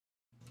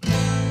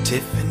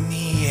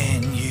Tiffany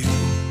and you.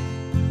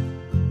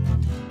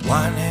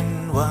 One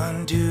and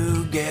one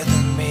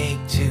together make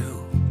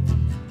two.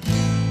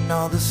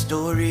 All the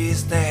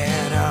stories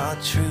that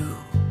are true.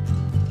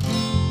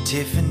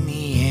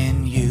 Tiffany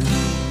and you.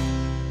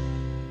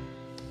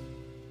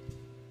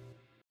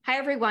 Hi,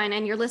 everyone,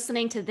 and you're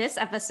listening to this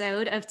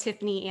episode of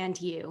Tiffany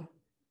and You.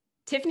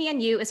 Tiffany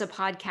and You is a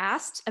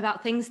podcast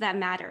about things that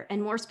matter.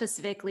 And more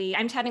specifically,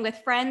 I'm chatting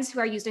with friends who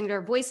are using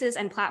their voices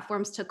and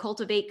platforms to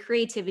cultivate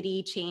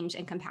creativity, change,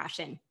 and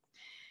compassion.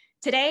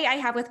 Today, I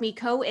have with me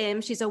Ko Im.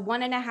 She's a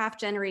 1.5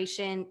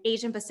 generation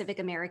Asian Pacific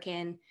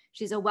American.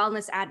 She's a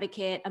wellness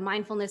advocate, a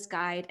mindfulness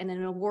guide, and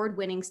an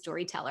award-winning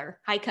storyteller.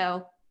 Hi,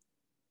 Ko.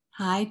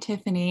 Hi,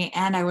 Tiffany.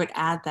 And I would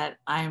add that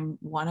I'm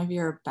one of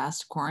your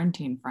best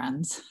quarantine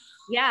friends.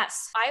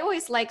 Yes, I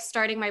always like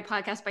starting my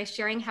podcast by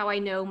sharing how I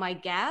know my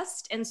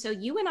guest. And so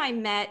you and I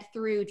met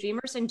through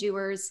Dreamers and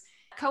Doers.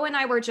 Ko and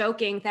I were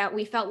joking that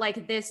we felt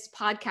like this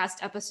podcast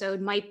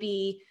episode might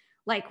be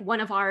like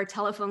one of our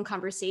telephone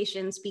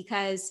conversations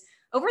because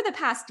over the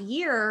past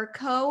year,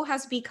 Ko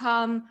has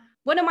become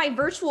one of my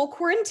virtual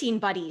quarantine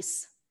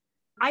buddies.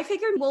 I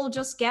figured we'll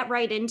just get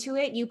right into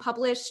it. You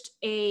published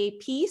a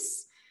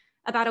piece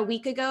about a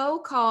week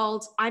ago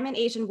called I'm an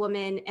Asian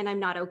Woman and I'm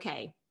Not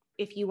Okay.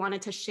 If you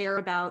wanted to share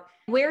about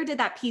where did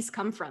that piece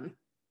come from?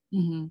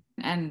 Mm-hmm.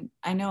 And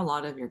I know a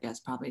lot of your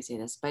guests probably say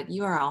this, but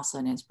you are also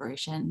an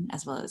inspiration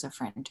as well as a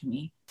friend to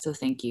me. So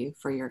thank you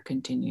for your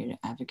continued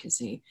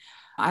advocacy.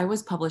 I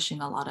was publishing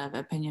a lot of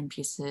opinion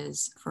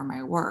pieces for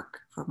my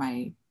work, for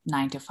my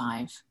 9 to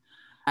 5.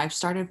 I've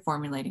started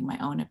formulating my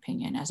own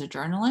opinion as a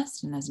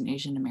journalist and as an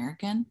Asian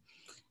American.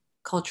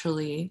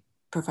 Culturally,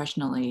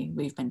 professionally,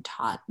 we've been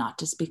taught not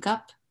to speak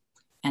up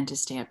and to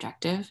stay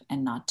objective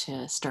and not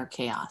to stir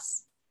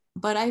chaos.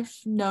 But I've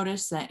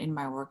noticed that in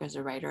my work as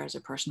a writer, as a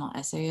personal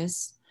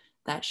essayist,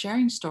 that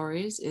sharing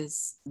stories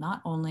is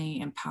not only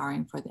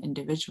empowering for the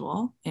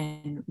individual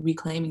in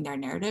reclaiming their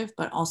narrative,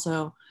 but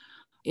also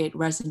it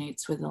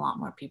resonates with a lot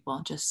more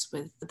people, just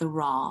with the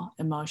raw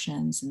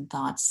emotions and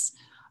thoughts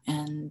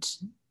and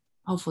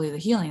hopefully the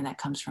healing that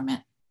comes from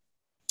it.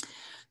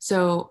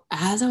 So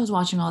as I was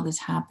watching all this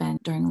happen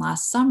during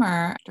last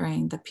summer,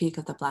 during the peak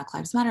of the Black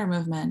Lives Matter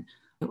movement,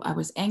 I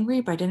was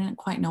angry, but I didn't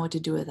quite know what to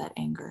do with that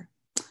anger.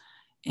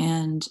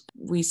 And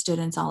we stood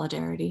in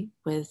solidarity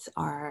with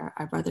our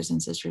brothers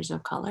and sisters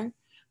of color,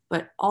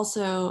 but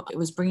also it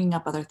was bringing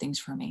up other things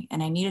for me.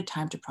 And I needed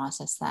time to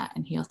process that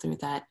and heal through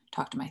that,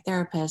 talk to my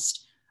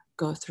therapist,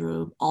 go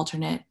through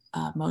alternate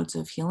modes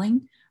of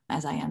healing,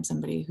 as I am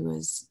somebody who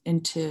is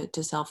into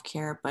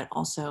self-care, but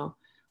also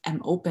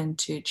am open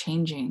to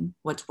changing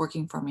what's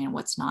working for me and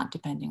what's not,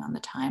 depending on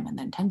the time and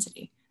the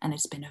intensity. And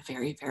it's been a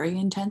very, very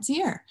intense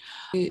year.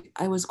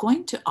 I was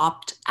going to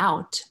opt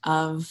out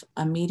of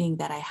a meeting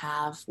that I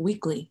have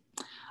weekly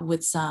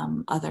with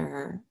some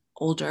other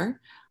older,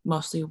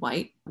 mostly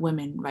white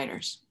women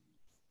writers.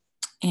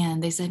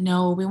 And they said,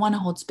 no, we want to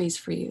hold space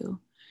for you.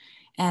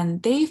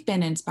 And they've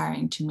been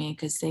inspiring to me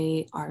because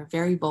they are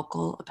very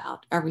vocal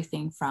about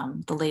everything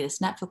from the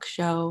latest Netflix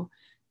show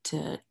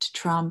to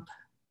Trump,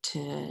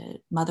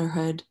 to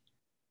motherhood,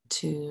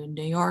 to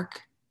New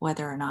York,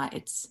 whether or not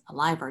it's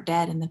alive or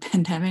dead in the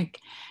pandemic.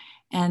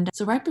 And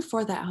so right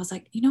before that, I was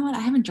like, you know what? I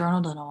haven't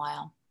journaled in a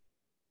while.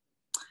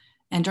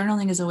 And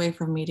journaling is a way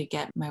for me to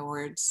get my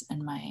words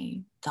and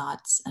my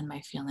thoughts and my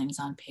feelings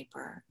on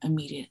paper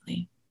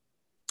immediately.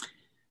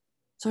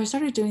 So I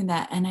started doing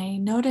that and I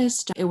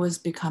noticed it was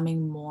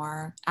becoming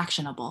more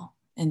actionable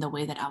in the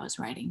way that I was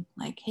writing.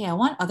 Like, hey, I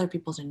want other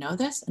people to know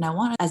this and I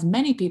want as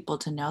many people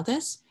to know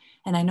this.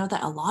 And I know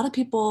that a lot of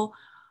people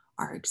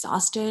are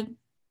exhausted,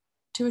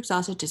 too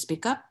exhausted to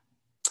speak up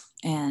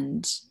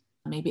and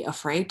maybe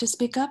afraid to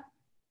speak up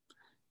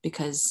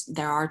because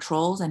there are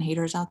trolls and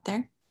haters out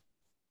there.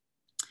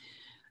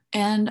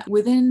 And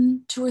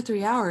within 2 or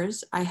 3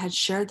 hours, I had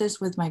shared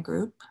this with my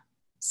group,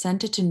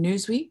 sent it to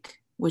Newsweek,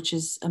 which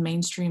is a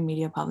mainstream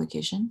media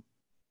publication,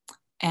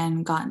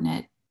 and gotten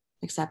it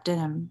accepted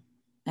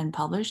and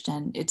published.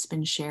 And it's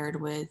been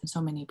shared with so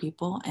many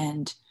people.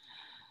 And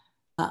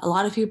a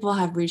lot of people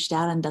have reached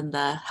out and done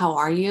the, how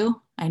are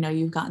you? I know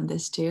you've gotten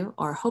this too,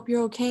 or hope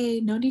you're okay,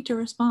 no need to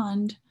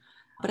respond.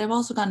 But I've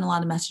also gotten a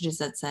lot of messages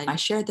that said, I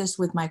shared this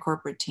with my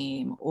corporate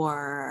team,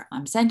 or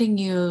I'm sending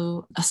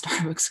you a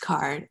Starbucks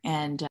card.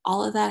 And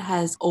all of that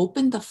has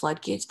opened the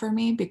floodgates for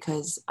me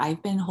because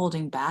I've been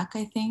holding back,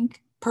 I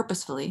think,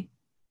 purposefully.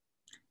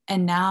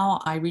 And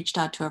now I reached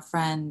out to a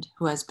friend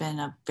who has been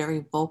a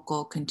very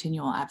vocal,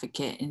 continual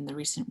advocate in the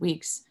recent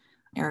weeks,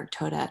 Eric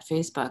Toda at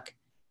Facebook.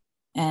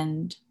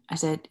 And I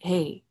said,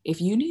 hey,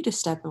 if you need to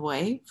step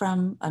away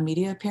from a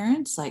media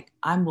appearance, like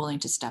I'm willing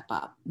to step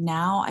up.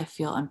 Now I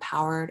feel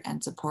empowered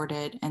and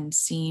supported and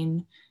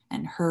seen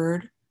and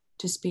heard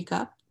to speak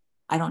up.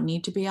 I don't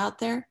need to be out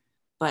there,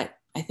 but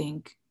I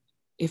think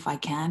if I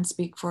can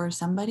speak for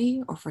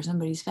somebody or for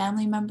somebody's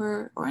family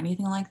member or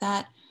anything like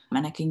that,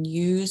 and I can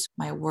use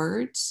my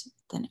words,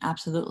 then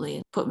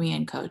absolutely put me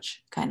in,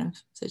 coach kind of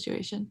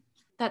situation.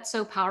 That's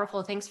so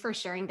powerful. Thanks for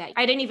sharing that.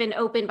 I didn't even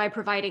open by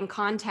providing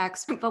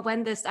context, but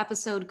when this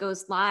episode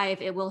goes live,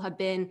 it will have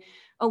been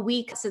a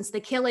week since the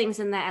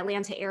killings in the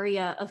Atlanta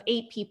area of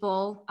 8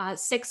 people,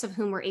 6 of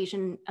whom were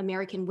Asian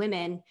American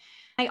women.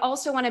 I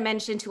also want to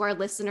mention to our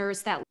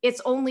listeners that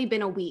it's only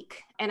been a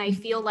week, and I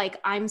feel like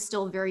I'm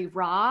still very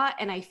raw,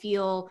 and I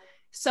feel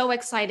so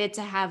excited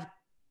to have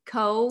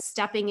Co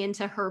stepping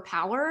into her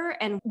power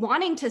and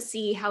wanting to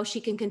see how she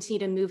can continue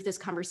to move this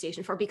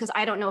conversation forward, because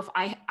I don't know if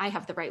I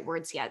have the right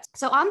words yet.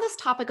 So on this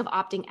topic of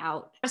opting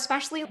out,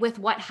 especially with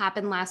what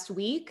happened last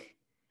week,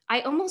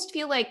 I almost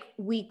feel like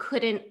we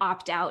couldn't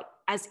opt out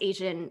as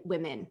Asian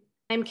women.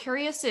 I'm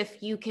curious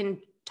if you can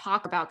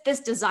talk about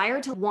this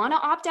desire to want to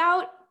opt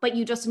out, but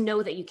you just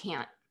know that you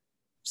can't.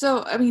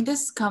 So, I mean,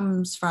 this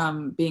comes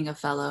from being a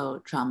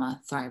fellow trauma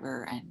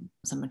thriver and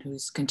someone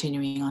who's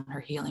continuing on her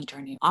healing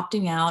journey.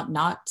 Opting out,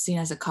 not seen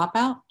as a cop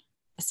out,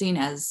 seen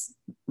as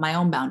my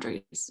own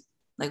boundaries.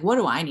 Like, what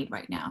do I need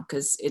right now?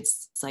 Because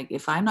it's like,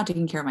 if I'm not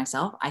taking care of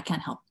myself, I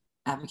can't help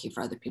advocate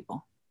for other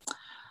people.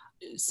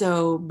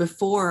 So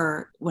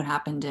before what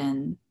happened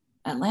in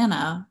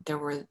Atlanta, there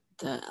were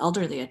the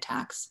elderly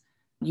attacks.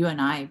 You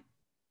and I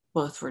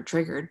both were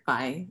triggered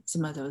by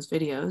some of those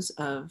videos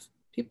of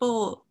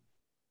people,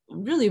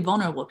 really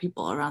vulnerable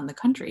people around the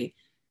country,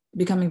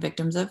 becoming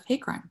victims of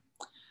hate crime.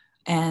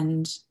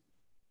 And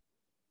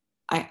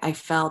I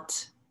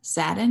felt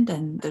saddened,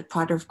 and the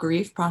part of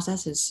grief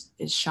process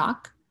is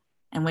shock.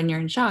 And when you're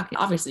in shock,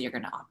 obviously you're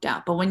going to opt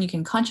out. But when you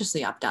can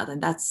consciously opt out,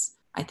 then that's,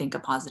 I think, a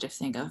positive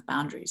thing of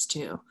boundaries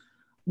too.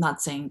 I'm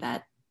not saying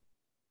that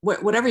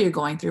whatever you're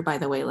going through, by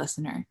the way,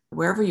 listener,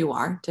 wherever you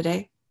are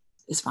today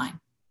is fine.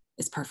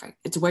 It's perfect.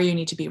 It's where you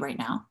need to be right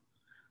now.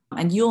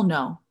 And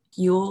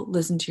you'll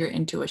listen to your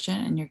intuition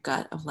and your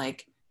gut of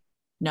like,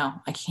 no,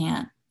 I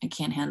can't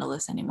handle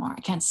this anymore.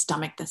 I can't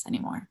stomach this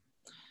anymore.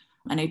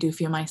 And I do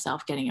feel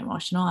myself getting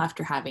emotional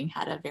after having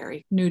had a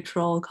very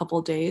neutral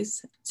couple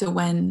days. So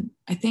when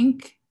I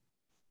think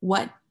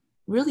what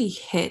really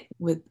hit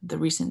with the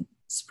recent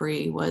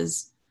spree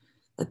was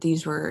that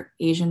these were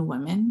Asian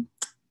women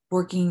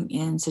working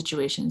in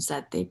situations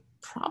that they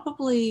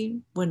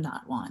probably would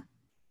not want.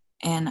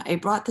 And I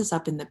brought this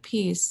up in the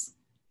piece,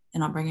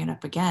 and I'll bring it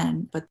up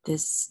again, but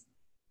this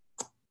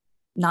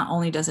not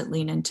only does it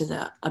lean into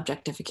the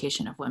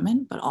objectification of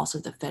women, but also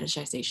the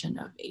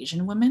fetishization of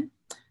Asian women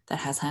that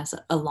has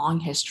a long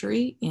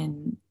history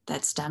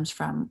that stems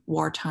from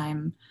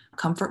wartime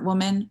comfort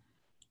women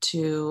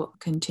to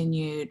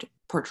continued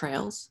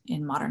portrayals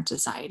in modern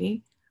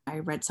society. I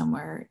read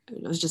somewhere,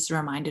 I was just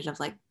reminded of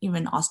like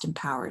even Austin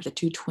Powers, the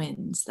 2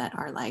 twins that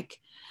are like,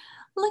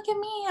 look at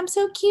me, I'm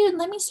so cute,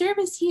 let me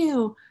service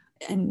you.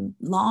 And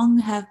long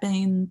have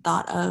been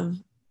thought of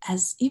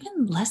as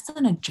even less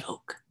than a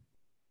joke,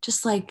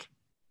 just like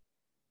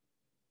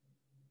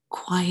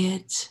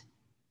quiet,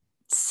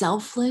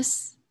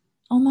 selfless,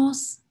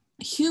 almost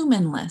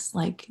humanless,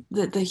 like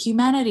the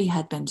humanity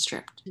had been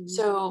stripped. Mm-hmm.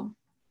 So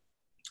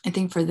I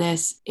think for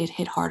this, it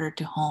hit harder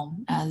to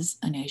home as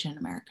an Asian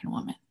American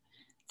woman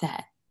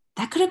that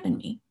could have been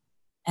me.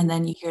 And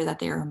then you hear that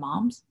they are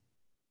moms.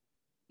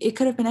 It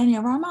could have been any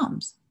of our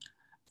moms.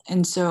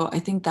 And so I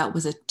think that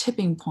was a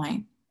tipping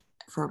point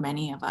for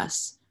many of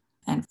us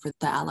and for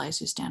the allies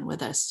who stand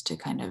with us to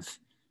kind of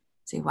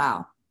say,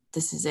 wow,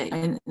 this is it.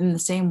 In the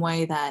same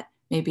way that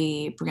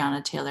maybe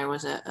Breonna Taylor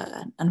was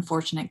an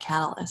unfortunate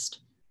catalyst,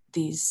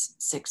 these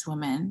 6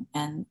 women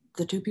and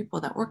the 2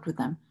 people that worked with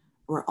them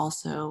were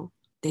also,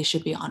 they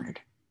should be honored.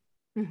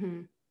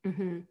 Mm-hmm.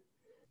 Mm-hmm.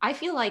 I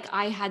feel like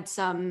I had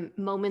some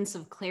moments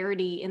of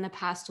clarity in the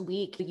past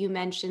week. You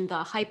mentioned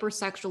the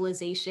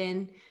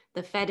hypersexualization,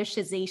 the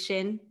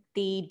fetishization,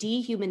 the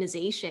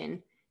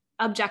dehumanization,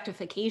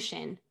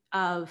 objectification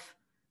of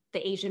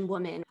the Asian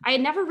woman. I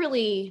had never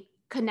really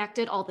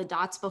connected all the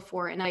dots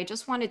before, and I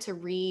just wanted to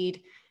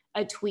read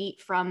a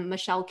tweet from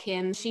Michelle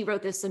Kim. She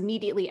wrote this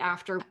immediately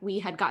after we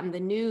had gotten the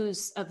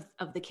news of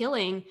the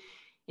killing.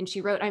 And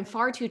she wrote, I'm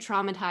far too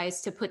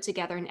traumatized to put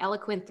together an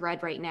eloquent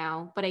thread right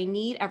now, but I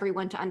need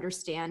everyone to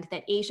understand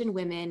that Asian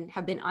women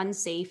have been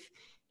unsafe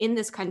in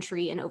this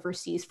country and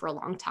overseas for a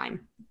long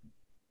time.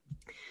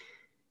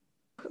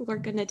 We're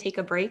going to take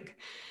a break.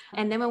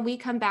 And then when we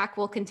come back,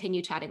 we'll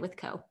continue chatting with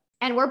Co.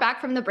 And we're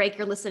back from the break.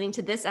 You're listening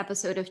to this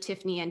episode of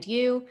Tiffany and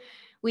You.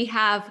 We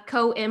have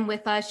Co Im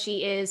with us.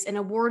 She is an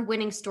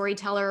award-winning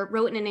storyteller,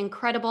 wrote an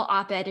incredible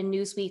op-ed in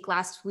Newsweek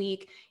last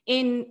week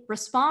in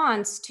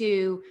response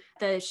to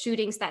the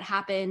shootings that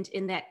happened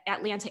in the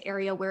Atlanta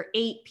area where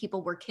 8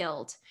 people were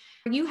killed.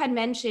 You had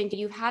mentioned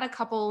you've had a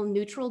couple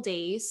neutral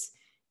days,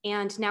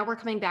 and now we're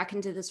coming back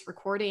into this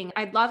recording.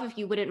 I'd love if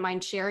you wouldn't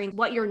mind sharing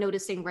what you're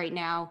noticing right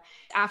now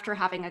after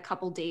having a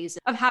couple days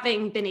of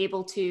having been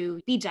able to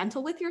be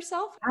gentle with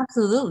yourself.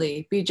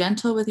 Absolutely. Be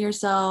gentle with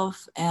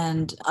yourself.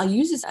 And I'll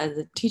use this as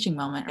a teaching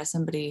moment as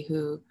somebody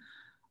who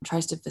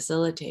tries to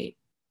facilitate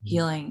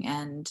healing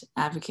and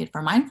advocate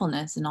for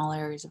mindfulness in all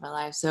areas of our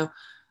lives. So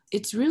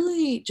it's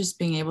really just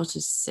being able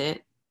to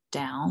sit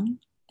down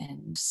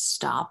and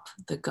stop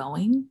the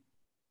going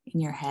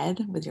in your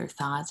head with your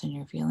thoughts and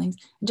your feelings,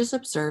 and just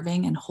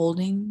observing and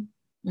holding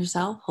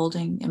yourself,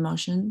 holding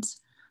emotions,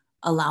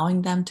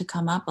 allowing them to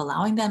come up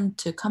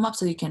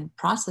so you can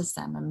process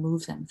them and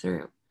move them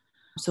through.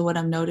 So what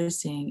I'm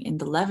noticing in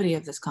the levity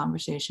of this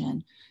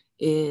conversation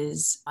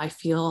is I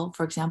feel,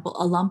 for example,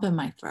 a lump in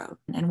my throat.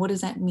 And what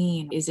does that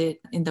mean? Is it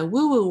in the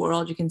woo-woo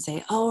world, you can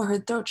say, oh, her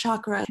throat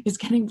chakra is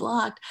getting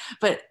blocked.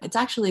 But it's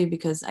actually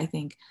because I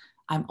think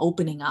I'm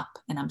opening up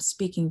and I'm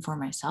speaking for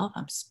myself.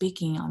 I'm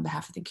speaking on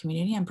behalf of the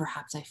community, and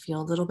perhaps I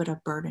feel a little bit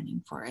of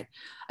burdening for it.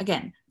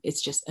 Again,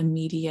 it's just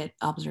immediate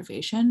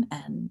observation,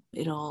 and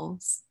it'll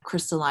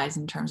crystallize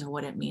in terms of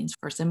what it means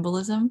for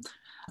symbolism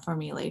for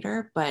me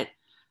later. But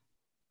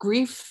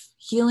grief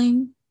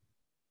healing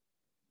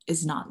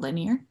is not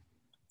linear.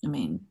 I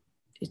mean,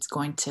 it's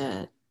going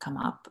to come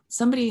up.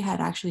 Somebody had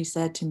actually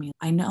said to me,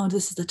 I know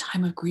this is the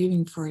time of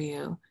grieving for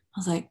you. I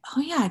was like,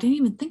 oh yeah, I didn't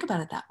even think about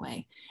it that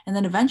way. And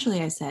then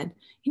eventually I said,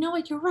 you know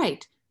what, you're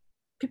right.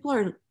 People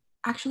are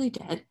actually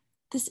dead.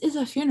 This is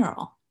a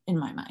funeral in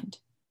my mind.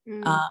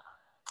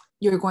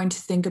 I'm going to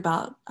think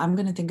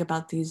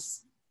about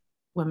these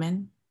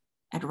women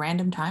at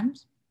random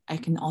times. I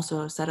can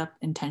also set up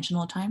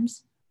intentional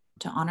times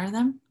to honor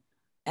them.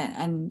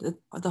 And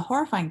the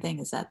horrifying thing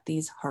is that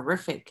these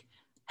horrific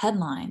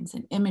headlines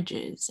and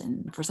images,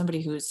 and for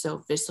somebody who is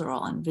so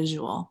visceral and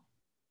visual,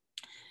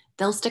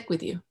 they'll stick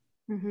with you.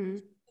 Mm-hmm.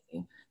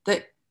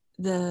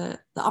 The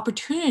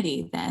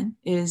opportunity then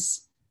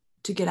is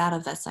to get out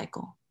of that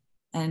cycle.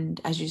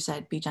 And as you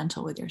said, be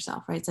gentle with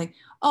yourself, right? It's like,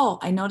 oh,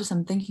 I notice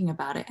I'm thinking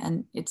about it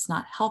and it's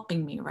not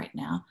helping me right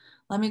now.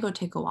 Let me go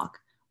take a walk,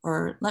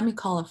 or let me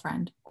call a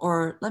friend,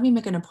 or let me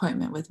make an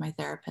appointment with my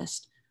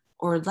therapist,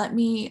 or let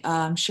me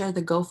share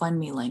the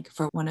GoFundMe link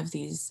for one of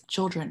these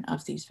children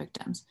of these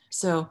victims.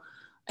 So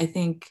I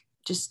think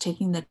just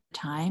taking the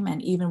time,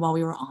 and even while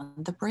we were on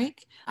the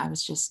break, I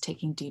was just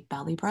taking deep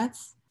belly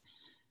breaths,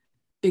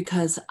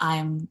 because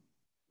I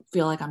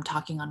feel like I'm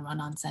talking on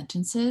run-on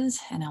sentences,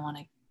 and I want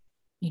to,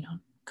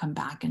 come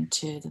back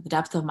into the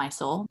depth of my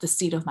soul, the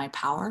seat of my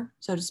power,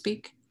 so to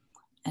speak,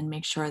 and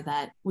make sure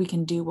that we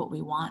can do what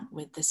we want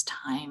with this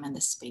time and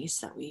the space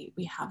that we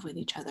have with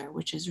each other,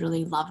 which is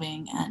really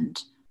loving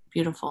and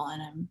beautiful.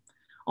 And I'm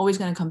always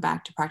going to come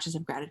back to practice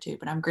of gratitude,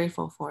 but I'm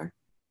grateful for,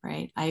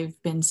 right?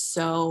 I've been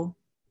so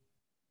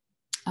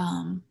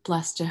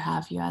blessed to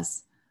have you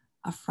as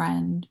a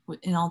friend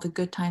in all the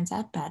good times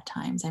and bad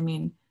times. I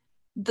mean,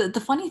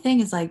 the funny thing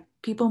is, like,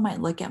 people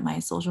might look at my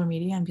social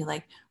media and be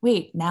like,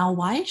 wait, now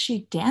why is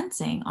she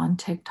dancing on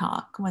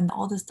TikTok when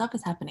all this stuff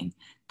is happening?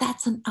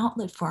 That's an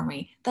outlet for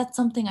me. That's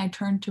something I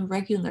turn to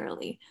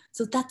regularly.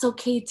 So that's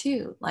okay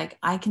too. Like,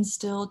 I can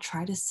still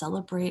try to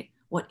celebrate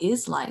what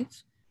is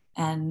life,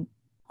 and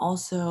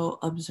also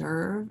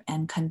observe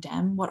and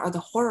condemn what are the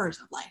horrors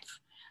of life.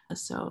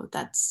 So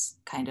that's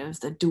kind of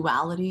the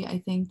duality, I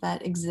think,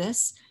 that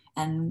exists,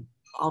 and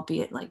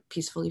albeit like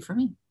peacefully for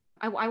me.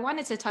 I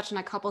wanted to touch on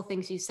a couple of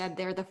things you said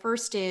there. The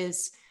first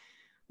is,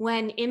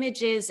 when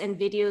images and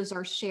videos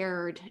are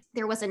shared,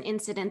 there was an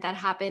incident that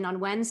happened on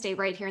Wednesday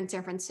right here in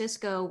San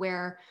Francisco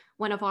where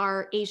one of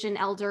our Asian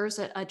elders,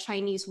 a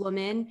Chinese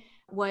woman,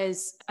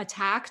 was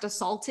attacked,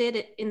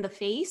 assaulted in the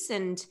face,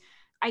 and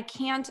I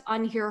can't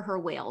unhear her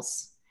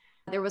wails.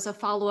 There was a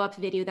follow-up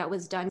video that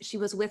was done. She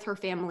was with her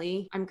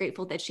family. I'm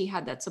grateful that she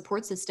had that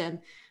support system,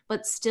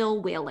 but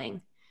still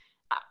wailing.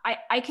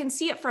 I can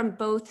see it from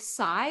both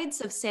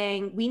sides of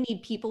saying we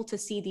need people to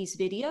see these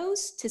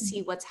videos to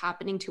see what's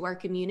happening to our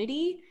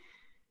community.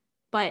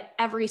 But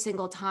every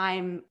single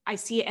time I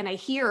see it and I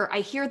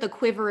hear the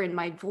quiver in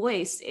my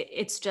voice,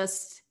 it's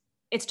just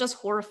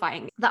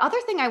horrifying. The other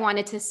thing I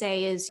wanted to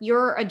say is,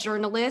 you're a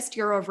journalist,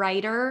 you're a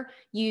writer,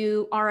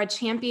 you are a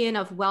champion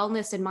of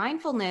wellness and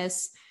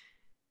mindfulness.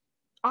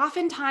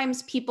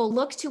 Oftentimes people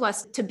look to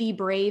us to be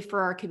brave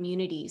for our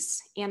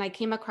communities. And I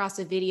came across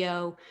a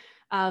video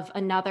of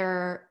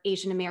another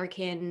Asian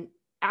American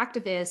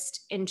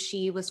activist, and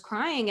she was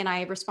crying, and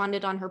I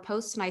responded on her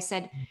post and I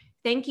said,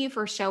 thank you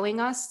for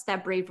showing us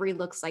that bravery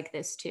looks like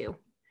this too.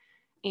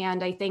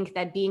 And I think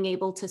that being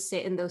able to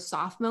sit in those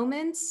soft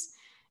moments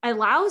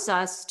allows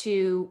us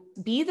to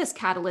be this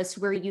catalyst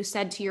where you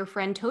said to your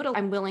friend Toto,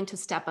 I'm willing to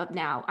step up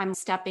now. I'm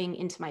stepping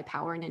into my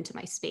power and into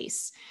my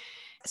space.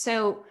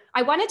 So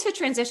I wanted to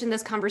transition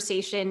this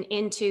conversation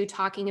into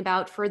talking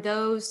about, for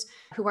those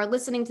who are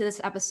listening to this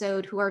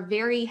episode, who are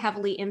very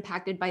heavily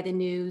impacted by the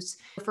news.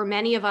 For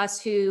many of us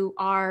who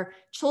are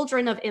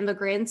children of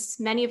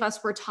immigrants, many of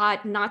us were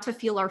taught not to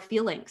feel our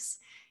feelings.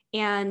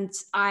 And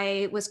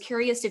I was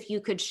curious if you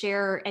could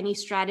share any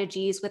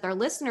strategies with our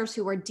listeners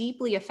who are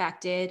deeply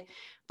affected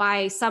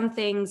by some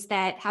things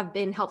that have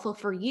been helpful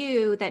for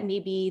you that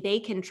maybe they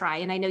can try.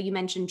 And I know you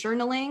mentioned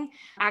journaling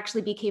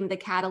actually became the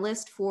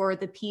catalyst for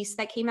the piece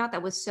that came out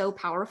that was so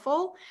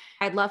powerful.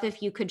 I'd love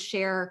if you could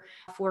share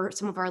for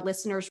some of our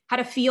listeners how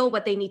to feel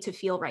what they need to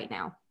feel right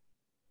now.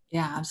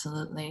 Yeah,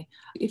 absolutely.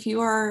 If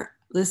you are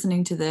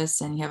listening to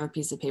this and you have a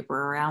piece of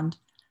paper around,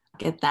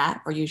 get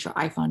that, or use your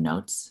iPhone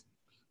notes.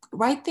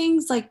 Write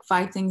things like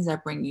 5 things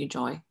that bring you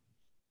joy.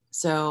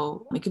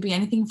 So it could be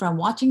anything from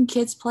watching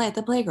kids play at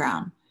the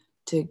playground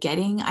to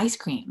getting ice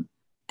cream.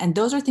 And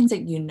those are things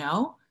that you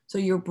know. So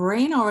your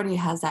brain already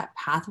has that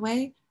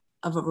pathway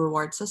of a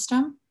reward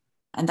system.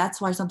 And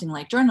that's why something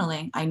like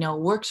journaling, I know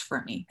works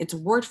for me. It's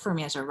worked for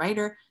me as a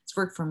writer. It's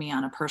worked for me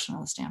on a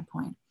personal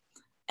standpoint.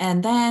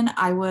 And then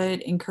I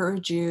would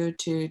encourage you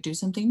to do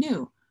something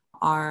new.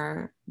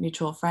 Our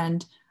mutual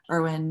friend,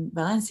 Erwin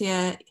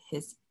Valencia,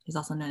 he's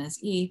also known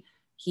as E,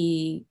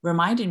 he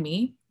reminded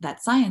me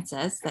that science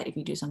says that if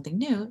you do something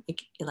new,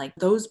 like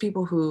those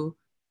people who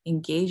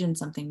engage in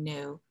something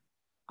new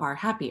are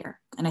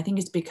happier. And I think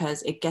it's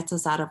because it gets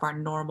us out of our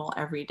normal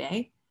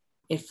everyday.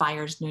 It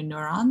fires new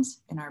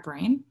neurons in our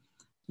brain.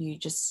 You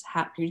just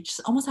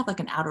almost have like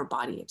an outer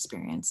body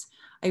experience.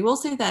 I will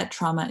say that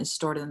trauma is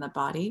stored in the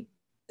body,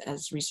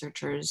 as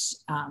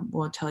researchers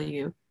will tell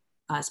you,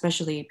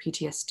 especially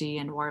PTSD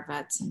and war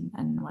vets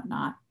and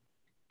whatnot.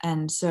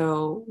 And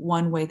so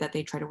one way that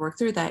they try to work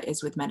through that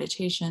is with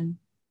meditation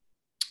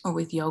or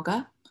with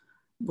yoga,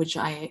 which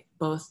I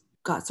both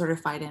got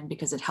certified in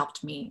because it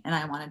helped me. And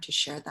I wanted to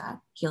share that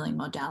healing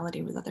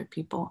modality with other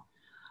people.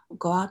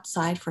 Go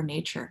outside for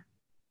nature.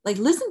 Like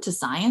listen to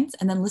science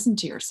and then listen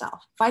to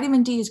yourself.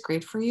 Vitamin D is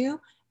great for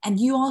you.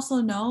 And you also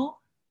know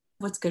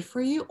what's good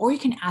for you. Or you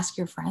can ask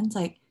your friends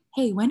like,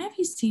 hey, when have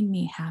you seen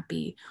me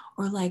happy?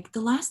 Or like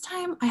the last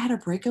time I had a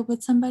breakup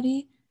with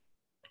somebody,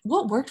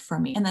 what worked for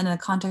me? And then in the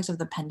context of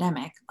the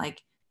pandemic,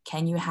 like,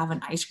 can you have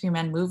an ice cream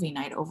and movie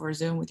night over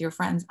Zoom with your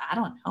friends? I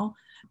don't know.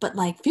 But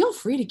like, feel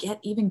free to get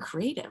even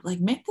creative. Like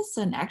make this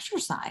an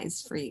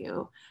exercise for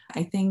you.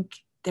 I think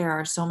there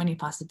are so many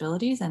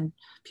possibilities and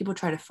people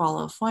try to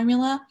follow a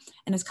formula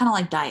and it's kind of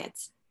like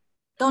diets.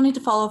 Don't need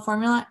to follow a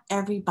formula.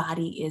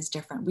 Everybody is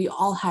different. We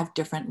all have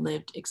different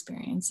lived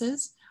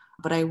experiences.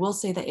 But I will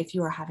say that if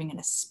you are having an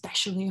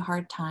especially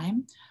hard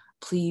time,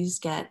 please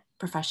get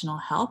professional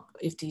help.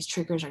 If these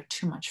triggers are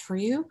too much for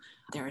you,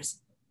 there is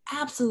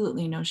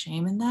absolutely no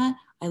shame in that.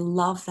 I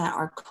love that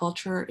our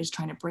culture is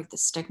trying to break the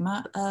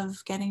stigma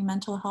of getting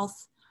mental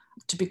health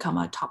to become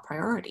a top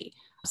priority.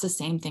 It's the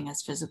same thing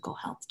as physical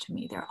health to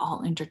me. They're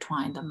all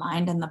intertwined. The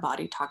mind and the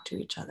body talk to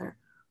each other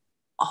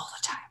all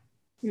the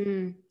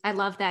time. I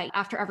love that.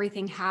 After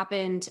everything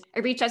happened, I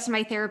reached out to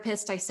my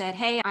therapist. I said,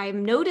 hey,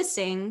 I'm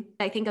noticing,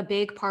 I think a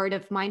big part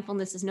of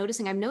mindfulness is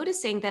I'm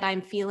noticing that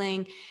I'm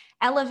feeling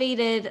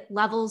elevated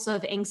levels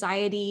of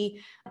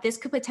anxiety. This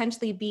could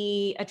potentially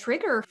be a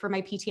trigger for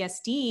my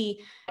PTSD.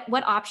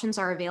 What options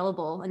are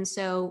available? And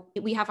so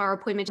we have our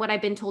appointment. What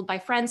I've been told by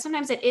friends,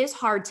 sometimes it is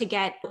hard to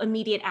get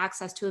immediate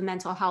access to a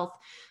mental health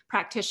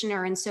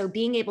practitioner. And so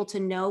being able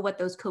to know what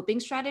those coping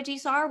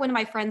strategies are. One of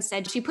my friends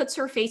said she puts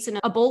her face in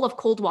a bowl of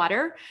cold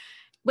water,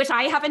 which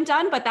I haven't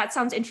done, but that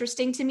sounds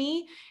interesting to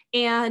me.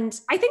 And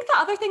I think the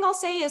other thing I'll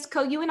say is,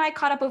 Ko, you and I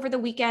caught up over the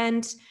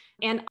weekend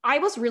and I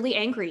was really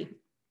angry.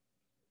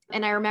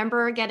 And I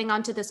remember getting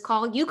onto this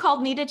call. You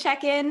called me to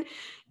check in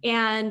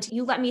and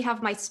you let me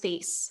have my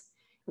space.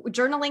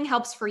 Journaling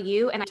helps for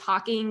you and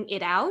talking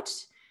it out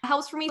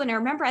helps for me. And I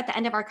remember at the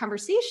end of our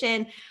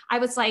conversation, I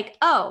was like,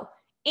 oh,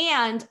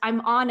 and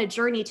I'm on a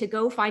journey to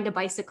go find a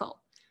bicycle.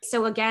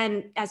 So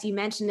again, as you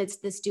mentioned, it's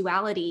this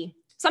duality.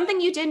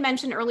 Something you did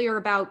mention earlier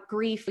about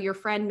grief, your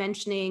friend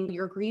mentioning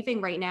you're grieving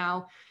right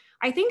now.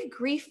 I think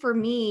grief for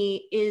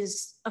me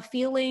is a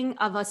feeling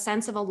of a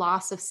sense of a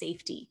loss of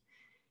safety.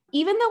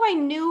 Even though I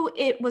knew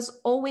it was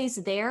always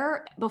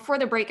there, before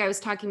the break, I was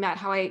talking about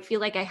how I feel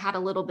like I had a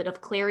little bit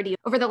of clarity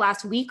over the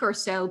last week or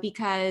so,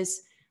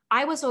 because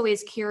I was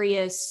always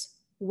curious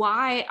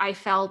why I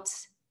felt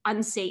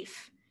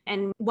unsafe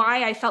and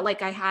why I felt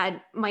like I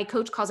had, my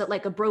coach calls it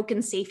like a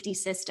broken safety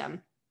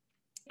system.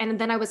 And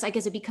then I was like,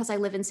 is it because I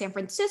live in San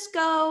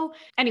Francisco?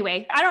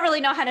 Anyway, I don't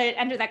really know how to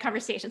enter that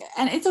conversation.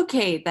 And it's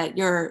okay that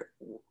you're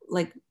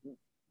like,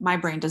 my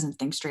brain doesn't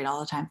think straight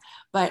all the time,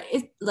 but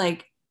it's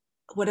like,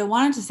 what I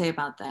wanted to say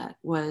about that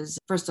was,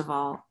 first of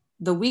all,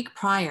 the week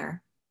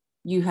prior,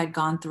 you had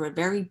gone through a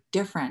very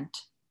different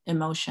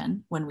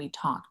emotion when we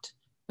talked,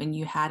 when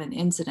you had an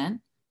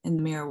incident in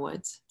the Muir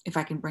Woods. If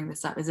I can bring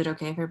this up, is it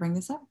okay if I bring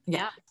this up?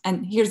 Yeah.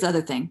 And here's the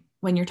other thing.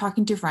 When you're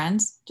talking to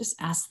friends, just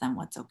ask them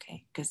what's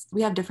okay, because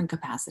we have different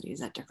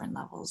capacities at different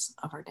levels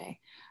of our day.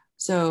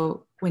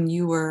 So when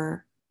you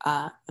were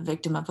a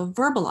victim of a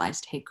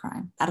verbalized hate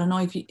crime, I don't know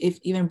if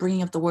even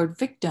bringing up the word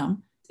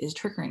victim is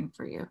triggering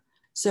for you.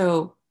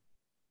 So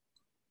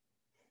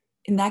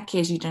in that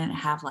case, you didn't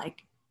have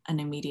like an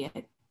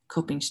immediate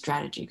coping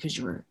strategy because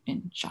you were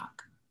in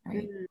shock,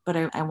 right? Mm-hmm.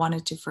 But I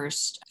wanted to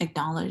first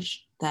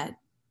acknowledge that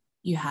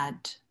you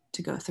had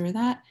to go through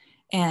that.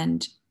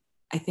 And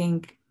I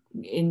think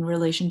in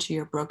relation to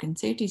your broken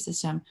safety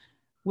system,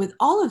 with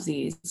all of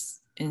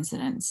these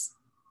incidents,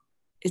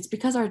 it's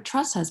because our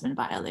trust has been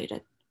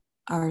violated.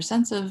 Our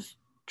sense of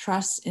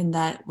trust in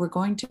that we're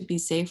going to be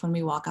safe when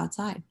we walk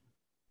outside.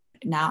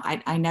 Now,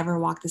 I never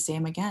walk the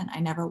same again. I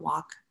never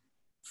walk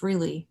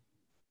freely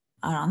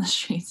out on the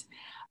streets.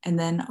 And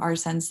then our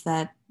sense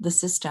that the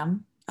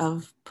system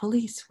of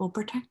police will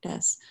protect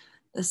us.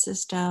 The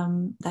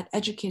system that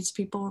educates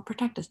people will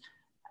protect us.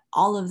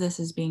 all of this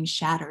is being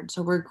shattered.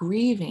 So we're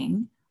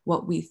grieving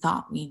what we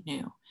thought we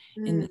knew.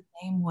 In the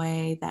same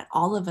way that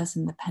all of us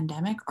in the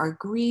pandemic are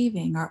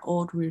grieving our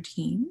old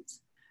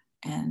routines,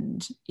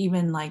 and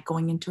even like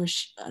going into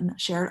a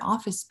shared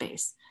office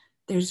space,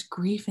 there's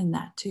grief in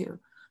that too.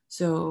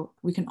 So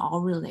we can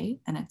all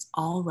relate, and it's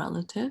all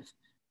relative.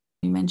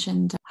 You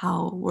mentioned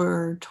how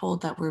we're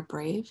told that we're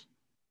brave.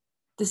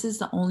 This is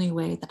the only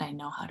way that I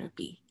know how to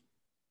be.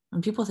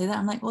 When people say that,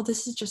 I'm like, well,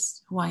 this is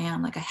just who I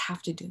am. Like, I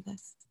have to do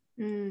this.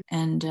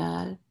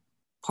 And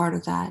part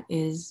of that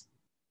is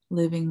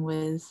living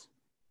with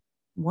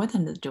more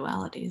than the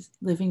dualities,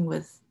 living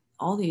with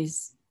all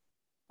these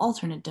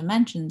alternate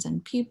dimensions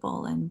and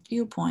people and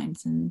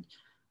viewpoints and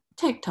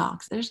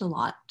TikToks. There's a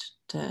lot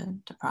to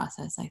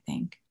process, I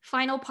think.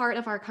 Final part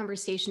of our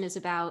conversation is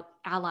about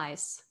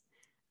allies.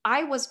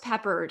 I was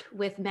peppered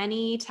with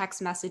many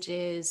text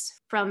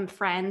messages from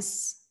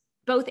friends,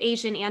 both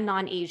Asian and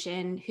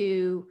non-Asian,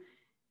 who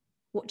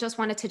just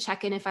wanted to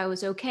check in if I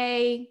was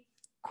okay.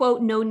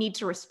 Quote, no need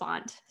to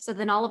respond. So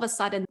then all of a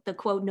sudden, the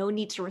quote, no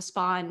need to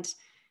respond,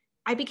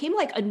 I became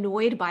like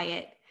annoyed by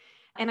it.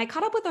 And I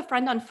caught up with a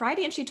friend on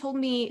Friday, and she told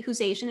me, who's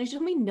Asian, and she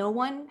told me no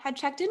one had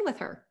checked in with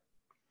her.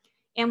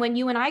 And when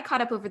you and I caught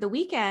up over the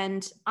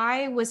weekend,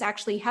 I was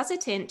actually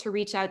hesitant to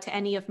reach out to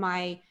any of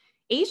my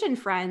Asian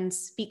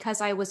friends because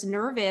I was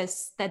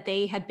nervous that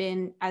they had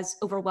been as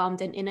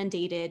overwhelmed and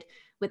inundated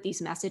with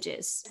these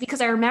messages.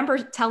 Because I remember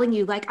telling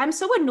you, like, I'm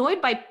so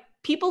annoyed by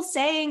people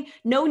saying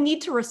no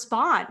need to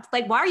respond.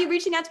 Like, why are you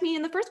reaching out to me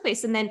in the first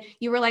place? And then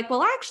you were like,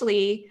 well,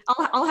 actually,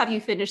 I'll have you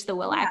finish the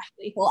will,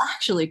 actually. Well,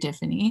 actually,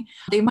 Tiffany,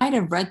 they might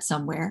have read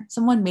somewhere.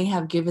 Someone may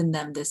have given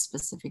them this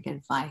specific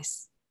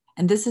advice.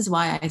 And this is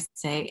why I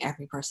say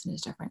every person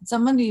is different.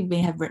 Somebody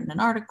may have written an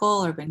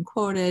article or been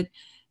quoted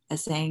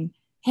as saying,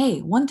 hey,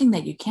 one thing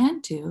that you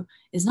can't do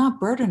is not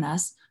burden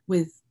us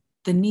with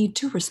the need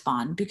to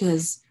respond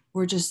because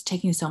we're just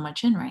taking so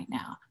much in right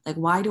now. Like,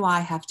 why do I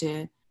have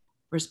to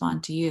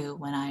respond to you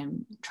when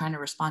I'm trying to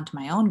respond to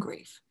my own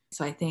grief?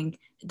 So I think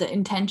the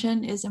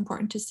intention is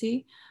important to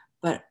see,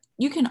 but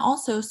you can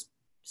also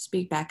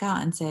speak back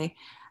out and say,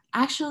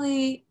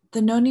 actually,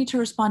 the no need to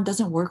respond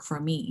doesn't work for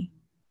me.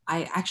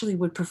 I actually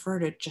would prefer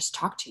to just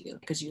talk to you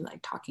because you like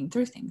talking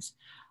through things.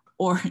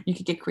 Or you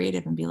could get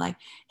creative and be like,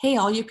 hey,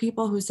 all you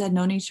people who said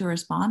no need to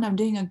respond, I'm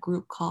doing a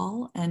group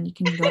call and you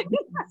can go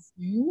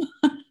Zoom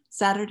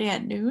Saturday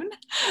at noon.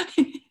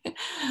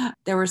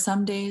 There were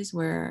some days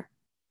where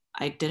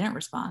I didn't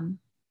respond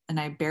and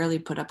I barely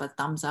put up a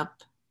thumbs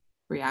up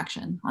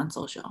reaction on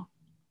social.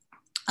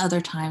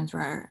 Other times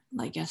where,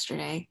 like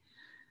yesterday,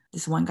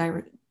 this one guy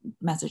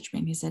messaged me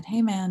and he said,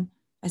 hey man,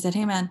 I said,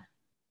 hey man,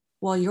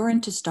 well, you're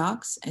into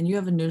stocks and you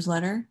have a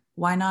newsletter,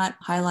 why not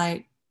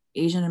highlight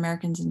Asian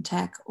Americans in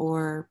tech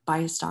or buy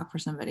a stock for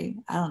somebody?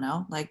 I don't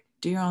know, like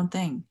do your own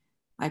thing.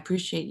 I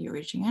appreciate you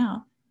reaching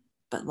out,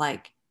 but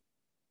like,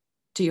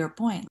 to your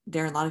point,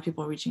 there are a lot of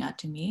people reaching out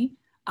to me.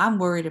 I'm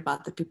worried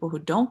about the people who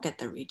don't get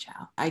the reach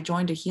out. I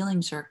joined a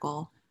healing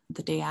circle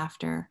the day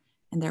after,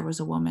 and there was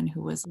a woman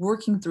who was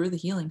working through the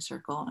healing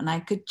circle, and I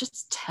could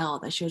just tell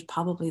that she was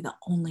probably the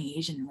only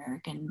Asian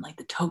American, like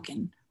the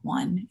token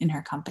one in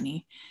her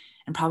company,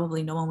 and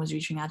probably no one was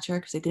reaching out to her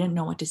because they didn't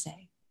know what to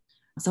say.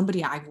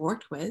 Somebody I've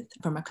worked with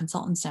from a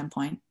consultant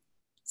standpoint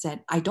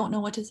said, I don't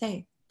know what to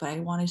say, but I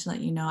wanted to let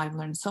you know I've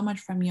learned so much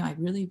from you. I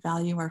really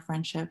value our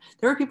friendship.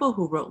 There were people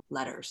who wrote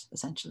letters,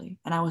 essentially,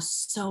 and I was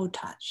so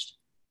touched.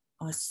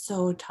 I was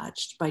so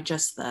touched by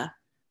just the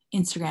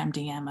Instagram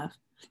DM of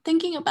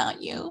thinking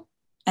about you.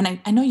 And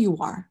I know you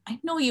are. I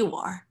know you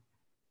are.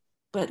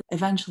 But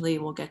eventually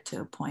we'll get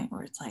to a point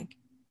where it's like,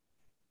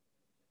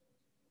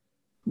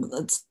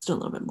 let's do a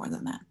little bit more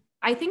than that.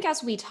 I think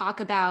as we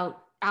talk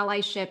about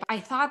allyship, I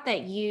thought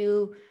that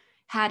you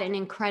had an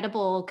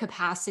incredible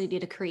capacity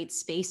to create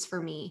space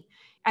for me.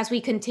 As we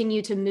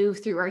continue to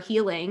move through our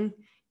healing,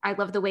 I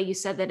love the way you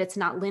said that it's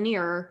not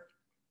linear.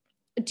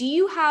 Do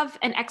you have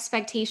an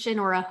expectation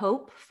or a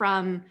hope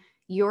from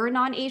your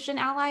non-Asian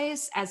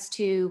allies as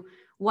to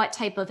what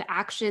type of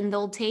action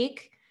they'll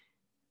take?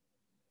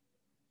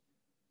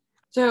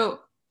 So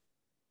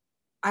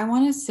I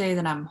want to say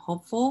that I'm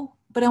hopeful,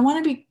 but I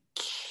want to be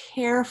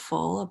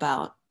careful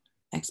about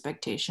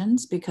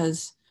expectations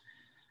because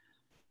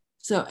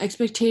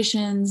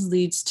expectations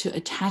leads to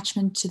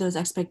attachment to those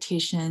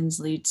expectations,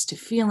 leads to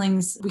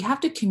feelings. We have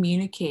to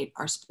communicate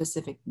our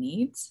specific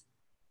needs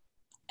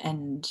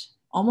and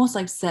almost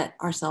like set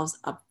ourselves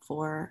up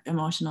for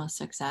emotional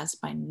success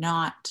by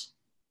not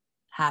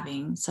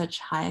having such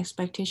high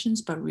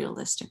expectations, but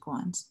realistic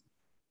ones.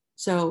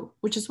 So,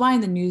 which is why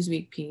in the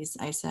Newsweek piece,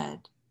 I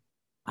said,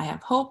 I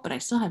have hope, but I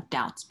still have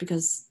doubts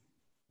because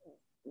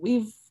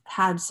we've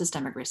had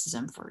systemic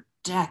racism for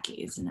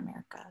decades in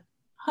America,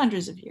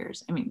 hundreds of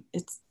years. I mean,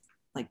 it's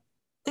like,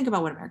 think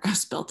about what America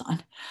was built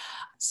on.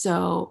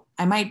 So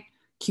I might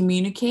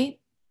communicate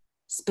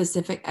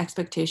specific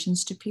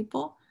expectations to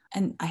people.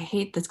 And I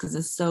hate this because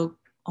it's so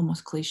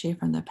almost cliche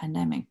from the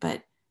pandemic,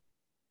 but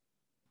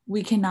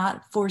we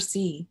cannot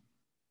foresee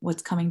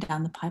what's coming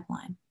down the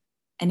pipeline.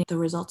 And the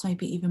results might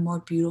be even more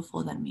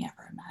beautiful than we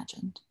ever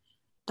imagined.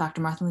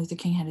 Dr. Martin Luther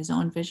King had his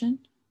own vision.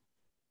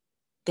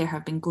 There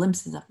have been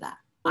glimpses of that.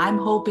 I'm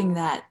hoping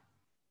that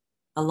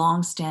a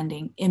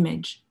long-standing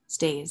image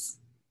stays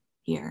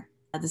here.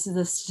 This is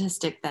a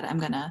statistic that I'm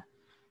going to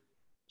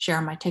share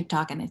on my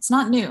TikTok, and it's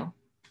not new,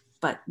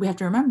 but we have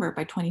to remember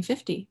by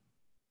 2050,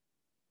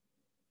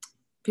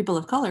 people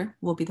of color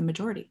will be the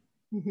majority.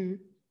 Mm-hmm.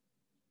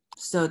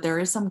 So there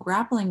is some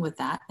grappling with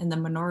that in the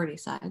minority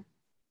side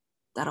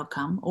that'll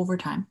come over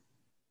time.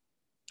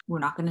 We're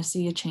not going to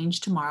see a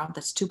change tomorrow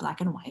that's too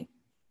black and white.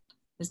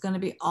 There's going to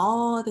be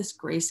all this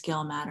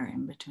grayscale matter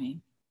in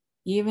between,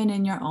 even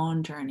in your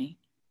own journey.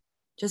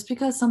 Just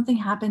because something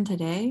happened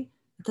today,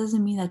 it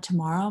doesn't mean that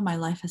tomorrow my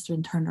life has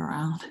been turned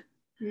around.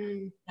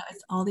 You know,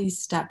 it's all these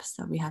steps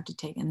that we have to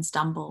take, and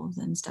stumbles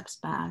and steps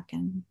back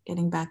and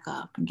getting back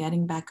up and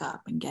getting back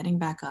up and getting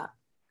back up.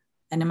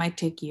 And it might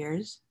take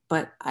years,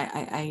 but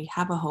I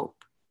have a hope.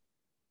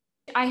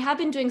 I have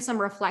been doing some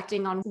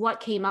reflecting on what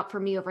came up for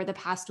me over the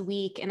past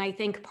week. And I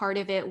think part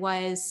of it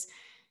was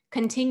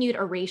continued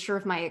erasure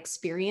of my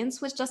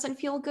experience, which doesn't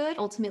feel good.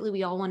 Ultimately,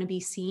 we all want to be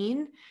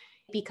seen,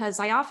 because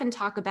I often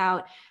talk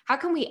about how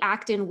can we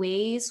act in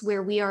ways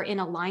where we are in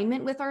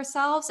alignment with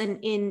ourselves and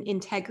in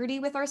integrity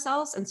with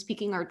ourselves and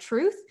speaking our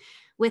truth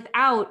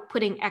without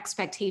putting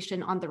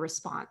expectation on the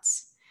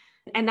response.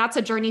 And that's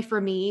a journey for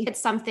me. It's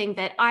something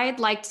that I'd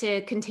like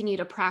to continue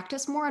to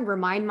practice more and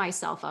remind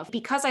myself of,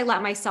 because I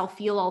let myself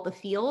feel all the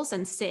feels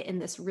and sit in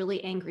this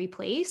really angry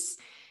place.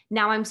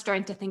 Now I'm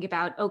starting to think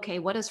about, okay,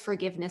 what does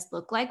forgiveness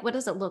look like? What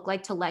does it look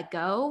like to let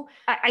go?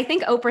 I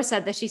think Oprah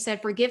said that. She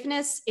said,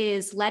 forgiveness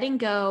is letting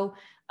go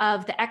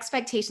of the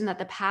expectation that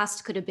the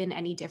past could have been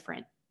any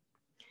different.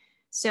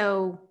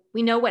 So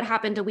we know what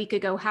happened a week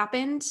ago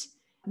happened.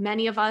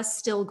 Many of us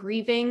still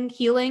grieving,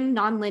 healing,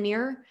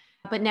 nonlinear.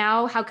 But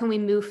now how can we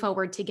move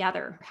forward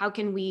together? How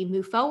can we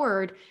move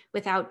forward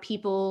without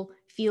people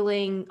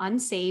feeling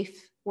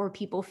unsafe or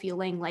people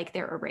feeling like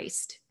they're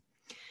erased?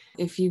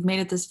 If you've made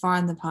it this far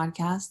in the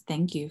podcast,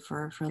 thank you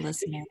for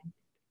listening.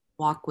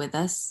 Walk with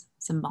us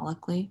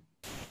symbolically,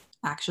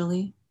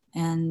 actually,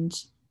 and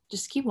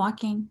just keep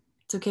walking.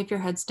 It's okay if your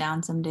head's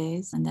down some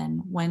days. And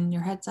then when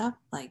your head's up,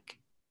 like,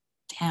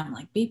 damn,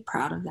 like, be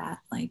proud of that.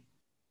 Like,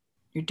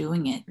 you're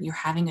doing it. You're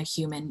having a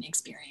human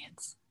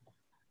experience.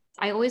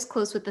 I always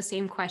close with the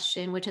same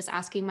question, which is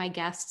asking my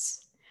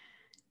guests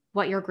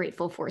what you're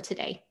grateful for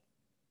today.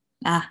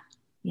 Ah,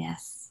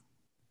 yes.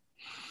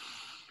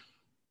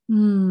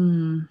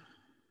 You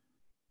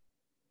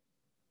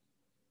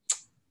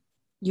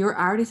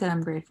already said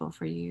I'm grateful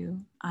for you.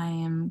 I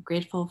am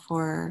grateful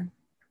for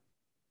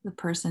the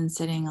person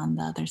sitting on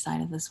the other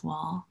side of this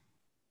wall,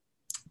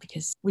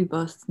 because we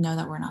both know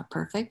that we're not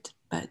perfect,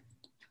 but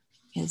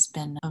it has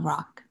been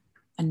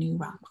a new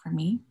rock for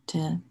me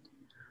to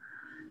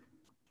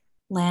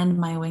land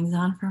my wings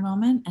on for a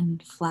moment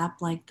and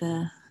flap like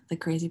the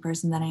crazy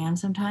person that I am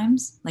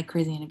sometimes, like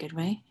crazy in a good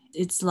way.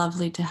 It's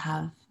lovely to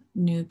have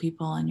new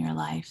people in your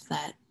life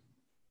that,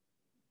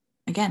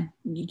 again,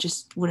 you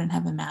just wouldn't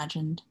have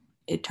imagined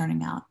it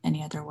turning out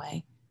any other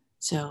way.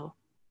 So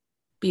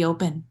be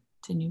open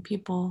to new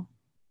people.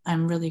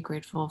 I'm really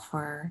grateful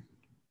for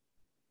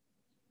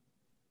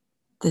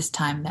this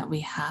time that we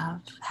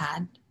have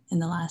had in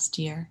the last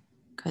year,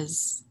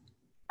 because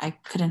I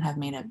couldn't have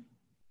made it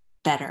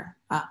better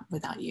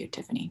without you,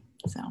 Tiffany.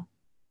 So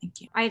thank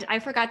you. I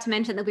forgot to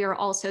mention that we are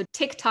also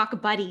TikTok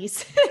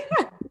buddies.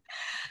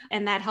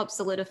 And that helps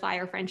solidify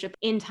our friendship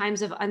in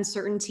times of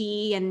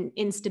uncertainty and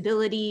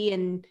instability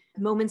and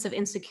moments of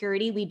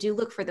insecurity. We do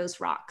look for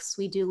those rocks.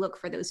 We do look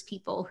for those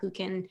people who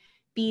can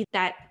be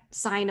that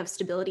sign of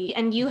stability.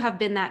 And you have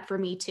been that for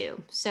me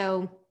too.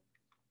 So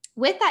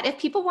with that, if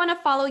people want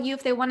to follow you,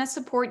 if they want to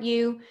support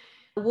you,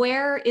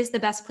 where is the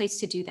best place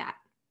to do that?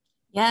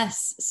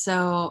 Yes.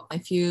 So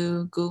if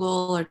you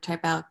Google or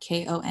type out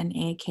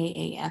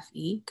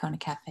KONAKAFE, Kona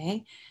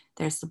Cafe,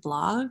 there's the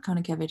blog,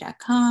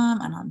 konacafe.com,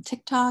 and on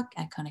TikTok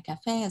at Kona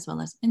Cafe, as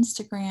well as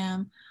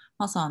Instagram,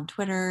 also on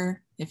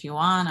Twitter. If you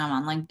want, I'm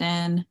on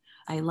LinkedIn.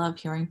 I love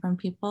hearing from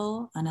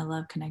people and I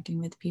love connecting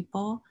with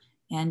people.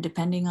 And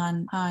depending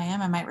on how I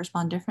am, I might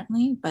respond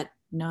differently, but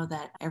know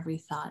that every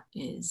thought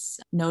is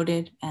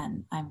noted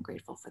and I'm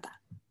grateful for that.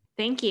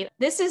 Thank you.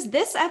 This is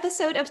this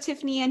episode of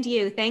Tiffany and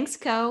You. Thanks,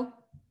 Ko.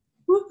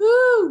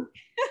 Woohoo!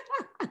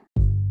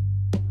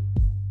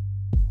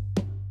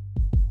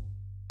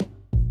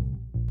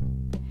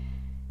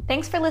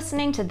 Thanks for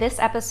listening to this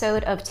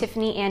episode of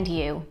Tiffany and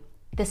You.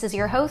 This is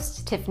your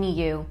host, Tiffany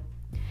Yu.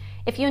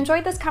 If you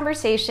enjoyed this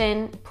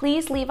conversation,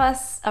 please leave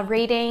us a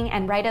rating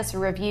and write us a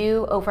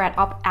review over at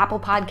Apple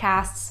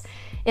Podcasts.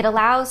 It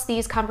allows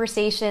these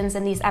conversations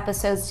and these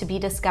episodes to be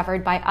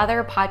discovered by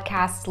other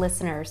podcast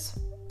listeners.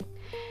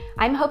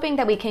 I'm hoping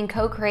that we can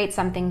co-create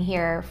something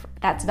here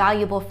that's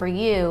valuable for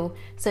you.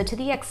 So to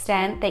the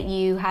extent that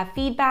you have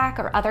feedback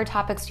or other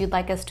topics you'd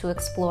like us to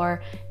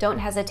explore, don't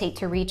hesitate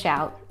to reach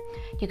out.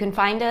 You can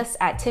find us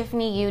at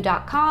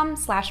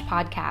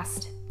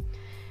tiffanyyu.com/podcast.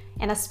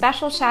 And a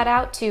special shout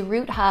out to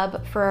Root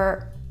Hub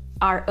for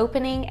our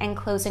opening and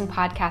closing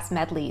podcast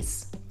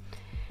medleys.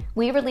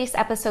 We release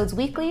episodes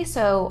weekly,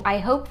 so I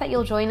hope that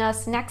you'll join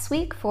us next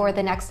week for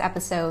the next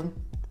episode.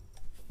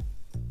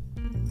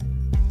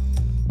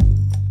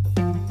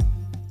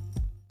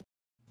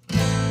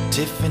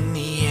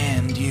 Tiffany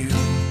and you.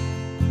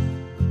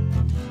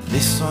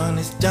 This one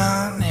is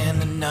done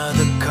and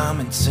another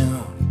coming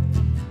soon.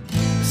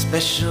 A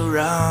special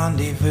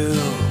rendezvous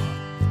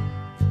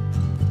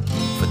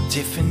for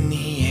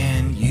Tiffany